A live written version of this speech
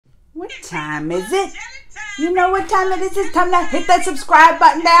What time is it? You know what time it is? It's time to hit that subscribe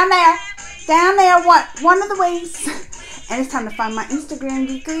button down there. Down there, one of the ways. And it's time to find my Instagram,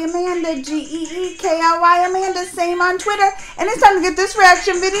 Geekly Amanda, Geekly Amanda, same on Twitter. And it's time to get this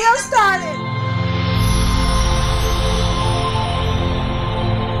reaction video started.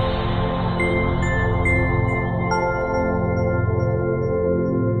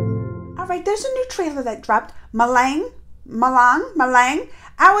 Alright, there's a new trailer that dropped. Malang.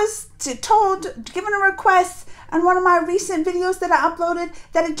 I was given a request on one of my recent videos that I uploaded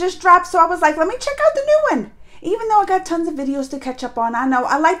that it just dropped. So I was like, let me check out the new one. Even though I got tons of videos to catch up on, I know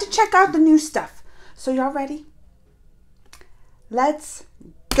I like to check out the new stuff. So y'all ready? Let's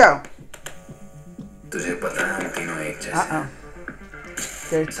go. Uh-oh.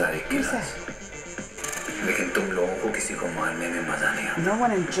 Who's that? No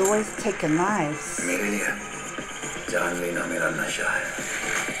one enjoys taking lives.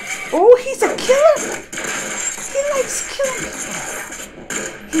 Oh, he's a killer. He likes killing people.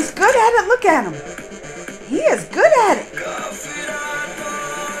 He's good at it. Look at him. He is good at it.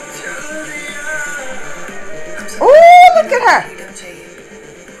 Oh, look at her.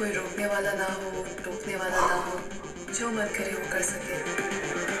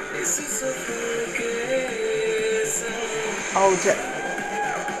 Oh,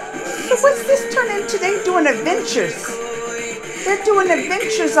 so what's this turn into? They're doing adventures. They're doing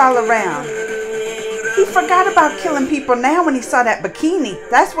adventures all around. He forgot about killing people now when he saw that bikini.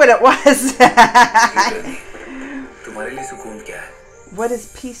 That's what it was. What is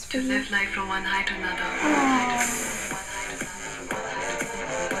peace for you? To live life from one high to another.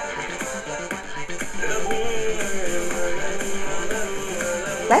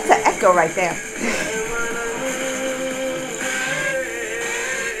 That's an echo right there.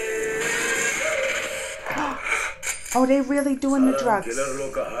 Oh, they really doing the drugs.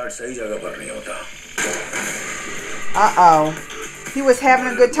 Uh-oh. He was having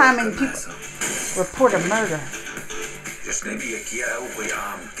a good time and people report a murder.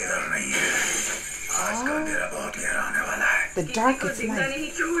 Oh. The darkest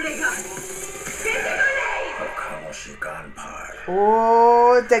night.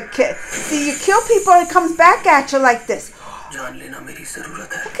 Oh, see, you kill people, it comes back at you like this.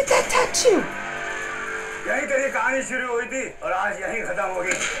 Look at that tattoo. This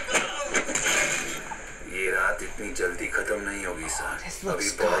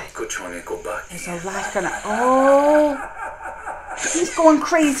looks good. There's a lot gonna. Oh, he's going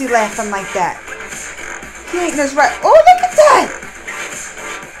crazy laughing like that. He ain't his right. Oh, look at that.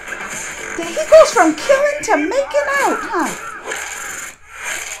 He goes from killing to making out, huh?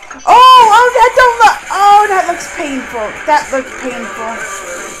 Oh, that don't look. Oh, that looks painful. That looks painful.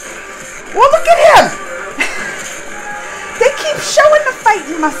 Well, look at him. They keep showing the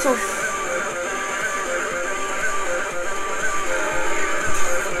fighting muscles.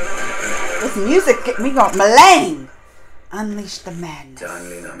 This music get me going. Malang. Unleash the madness.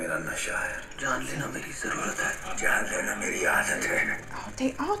 Oh,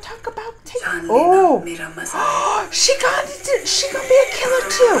 they all talk about taking. Oh, she gonna be a killer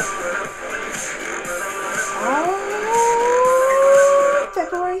too. Oh,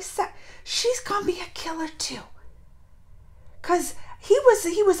 February 2nd. She's gonna be a killer too. Cause he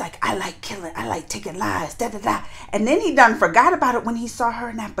was like, I like killing, I like taking lives, da da da. And then he done forgot about it when he saw her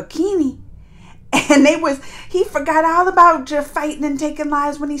in that bikini. And he forgot all about just fighting and taking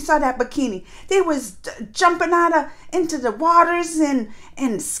lives when he saw that bikini. They was jumping into the waters and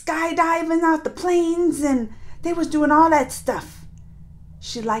skydiving out the planes, and they was doing all that stuff.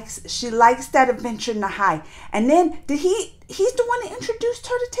 She likes that adventure in the high. And then he's the one that introduced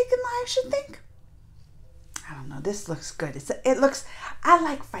her to taking lives, you think? I don't know. This looks good. I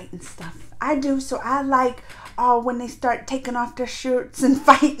like fighting stuff. I do. So I like when they start taking off their shirts and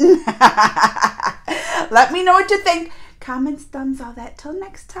fighting. Let me know what you think. Comments, thumbs, all that. Till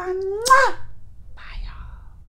next time. Mwah!